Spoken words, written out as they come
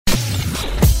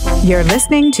You're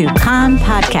listening to Kan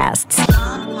Podcasts.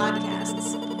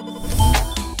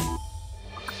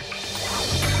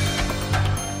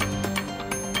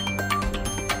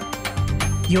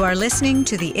 You are listening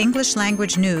to the English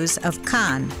language news of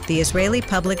Kan, the Israeli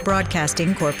Public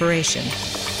Broadcasting Corporation.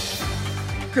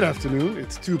 Good afternoon.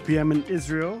 It's 2 p.m. in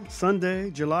Israel, Sunday,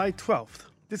 July 12th.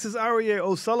 This is Aryeh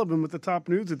O'Sullivan with the top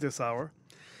news at this hour.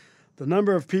 The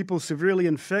number of people severely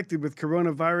infected with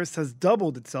coronavirus has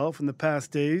doubled itself in the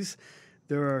past days.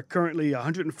 There are currently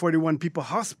 141 people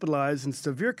hospitalized in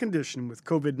severe condition with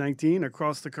COVID-19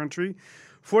 across the country,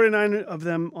 49 of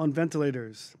them on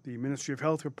ventilators. The Ministry of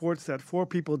Health reports that 4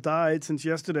 people died since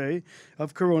yesterday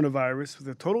of coronavirus, with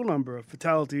the total number of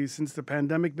fatalities since the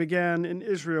pandemic began in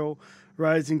Israel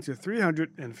rising to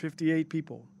 358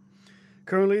 people.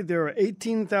 Currently, there are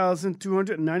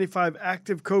 18,295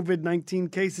 active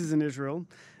COVID-19 cases in Israel,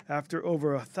 after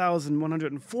over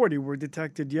 1,140 were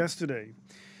detected yesterday.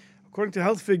 According to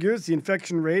health figures, the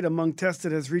infection rate among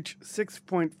tested has reached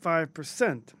 6.5%.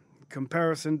 In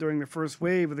comparison, during the first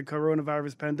wave of the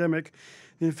coronavirus pandemic,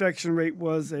 the infection rate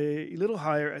was a little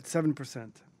higher at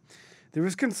 7%. There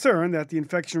is concern that the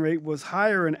infection rate was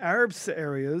higher in Arab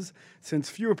areas since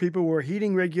fewer people were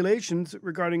heeding regulations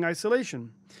regarding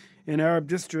isolation. In Arab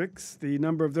districts, the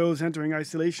number of those entering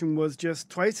isolation was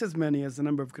just twice as many as the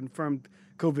number of confirmed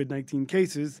COVID-19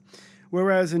 cases,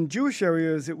 whereas in Jewish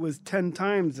areas it was 10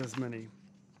 times as many.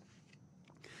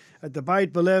 At the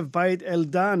Beit Belev Beit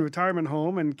Eldan retirement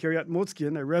home in Kiryat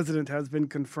Motzkin, a resident has been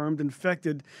confirmed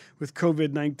infected with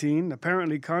COVID-19,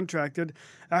 apparently contracted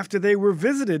after they were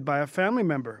visited by a family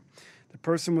member. The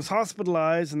person was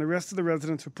hospitalized and the rest of the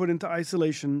residents were put into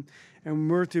isolation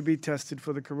and were to be tested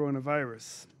for the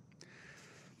coronavirus.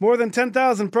 More than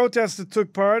 10,000 protesters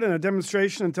took part in a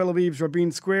demonstration in Tel Aviv's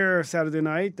Rabin Square Saturday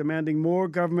night, demanding more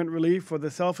government relief for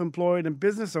the self-employed and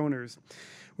business owners.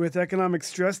 With economic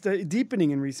stress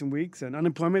deepening in recent weeks and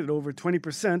unemployment at over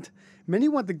 20%, many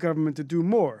want the government to do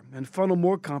more and funnel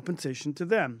more compensation to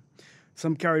them.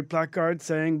 Some carried placards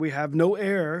saying, "We have no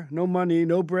air, no money,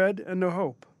 no bread, and no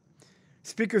hope."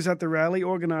 Speakers at the rally,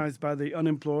 organized by the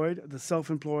unemployed, the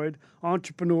self-employed,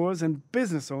 entrepreneurs, and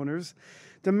business owners,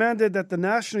 demanded that the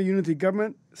National Unity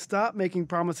Government stop making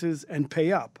promises and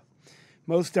pay up.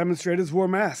 Most demonstrators wore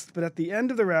masks, but at the end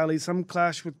of the rally, some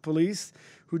clashed with police,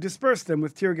 who dispersed them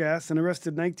with tear gas and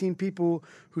arrested 19 people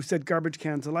who set garbage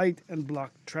cans alight and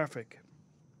blocked traffic.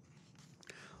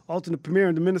 Alternate Premier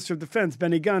and the Minister of Defense,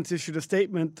 Benny Gantz, issued a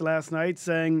statement last night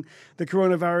saying the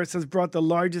coronavirus has brought the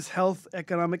largest health,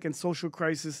 economic, and social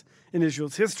crisis in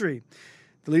Israel's history.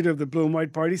 The leader of the Blue and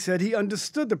White Party said he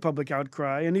understood the public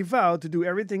outcry and he vowed to do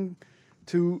everything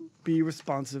to be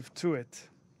responsive to it.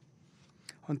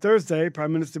 On Thursday,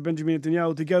 Prime Minister Benjamin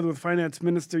Netanyahu, together with Finance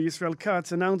Minister Yisrael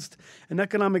Katz, announced an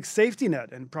economic safety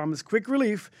net and promised quick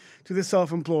relief to the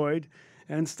self-employed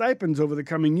and stipends over the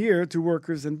coming year to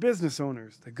workers and business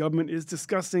owners. The government is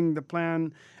discussing the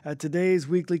plan at today's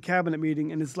weekly cabinet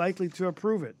meeting and is likely to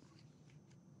approve it.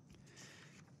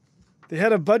 The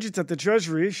head of budgets at the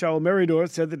Treasury, Shaul Meridor,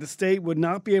 said that the state would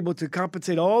not be able to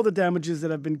compensate all the damages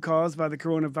that have been caused by the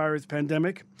coronavirus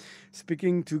pandemic.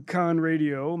 Speaking to Kan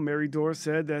Radio, Meridor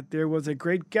said that there was a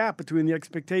great gap between the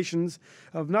expectations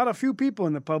of not a few people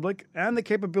in the public and the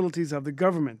capabilities of the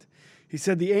government. He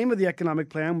said the aim of the economic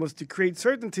plan was to create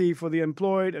certainty for the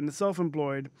employed and the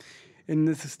self-employed in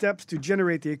the steps to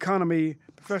generate the economy,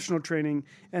 professional training,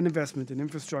 and investment in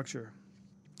infrastructure.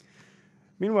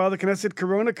 Meanwhile, the Knesset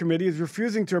Corona Committee is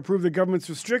refusing to approve the government's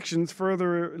restrictions,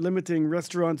 further limiting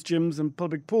restaurants, gyms, and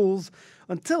public pools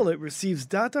until it receives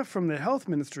data from the Health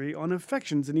Ministry on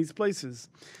infections in these places.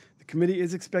 The committee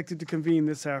is expected to convene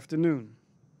this afternoon.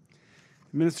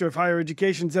 The Minister of Higher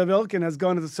Education, Zev Elkin, has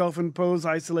gone into self-imposed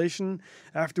isolation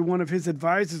after one of his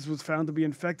advisors was found to be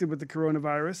infected with the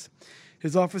coronavirus.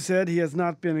 His office said he has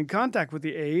not been in contact with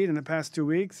the aide in the past 2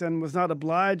 weeks and was not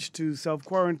obliged to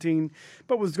self-quarantine,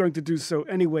 but was going to do so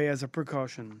anyway as a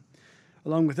precaution.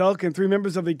 Along with Elkin, 3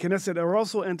 members of the Knesset are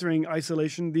also entering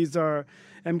isolation. These are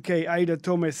MK Aida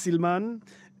Tome Silman,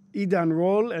 Idan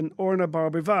Rol, and Orna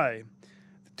Barbivai.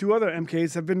 The 2 other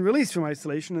MKs have been released from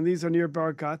isolation, and these are Nir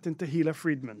Barakat and Tehila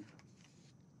Friedman.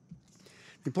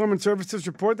 Employment Services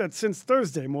report that since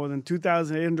Thursday, more than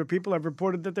 2,800 people have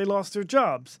reported that they lost their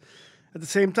jobs. At the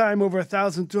same time, over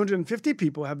 1,250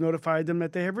 people have notified them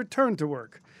that they have returned to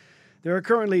work. There are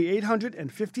currently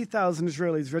 850,000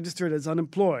 Israelis registered as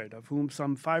unemployed, of whom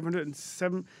some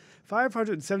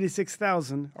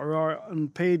 576,000 are on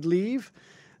unpaid leave.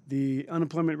 The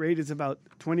unemployment rate is about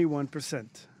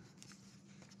 21%.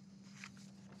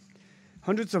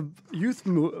 Hundreds of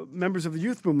members of the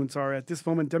youth movements are at this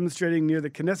moment demonstrating near the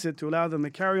Knesset to allow them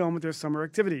to carry on with their summer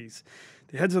activities.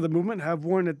 The heads of the movement have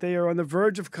warned that they are on the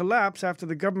verge of collapse after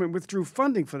the government withdrew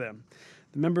funding for them.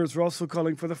 The members are also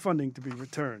calling for the funding to be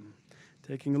returned.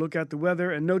 Taking a look at the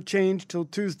weather, and no change till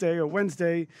Tuesday or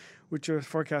Wednesday, which are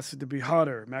forecasted to be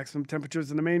hotter. Maximum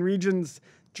temperatures in the main regions: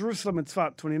 Jerusalem and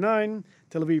Tzfat 29,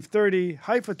 Tel Aviv 30,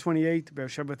 Haifa 28,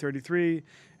 Beersheba 33,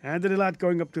 and in Eilat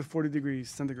going up to 40 degrees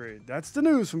centigrade. That's the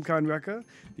news from Kan Reka,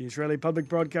 the Israeli Public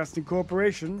Broadcasting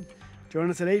Corporation. Join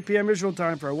us at 8 p.m. Israel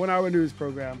time for our 1-hour news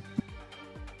program.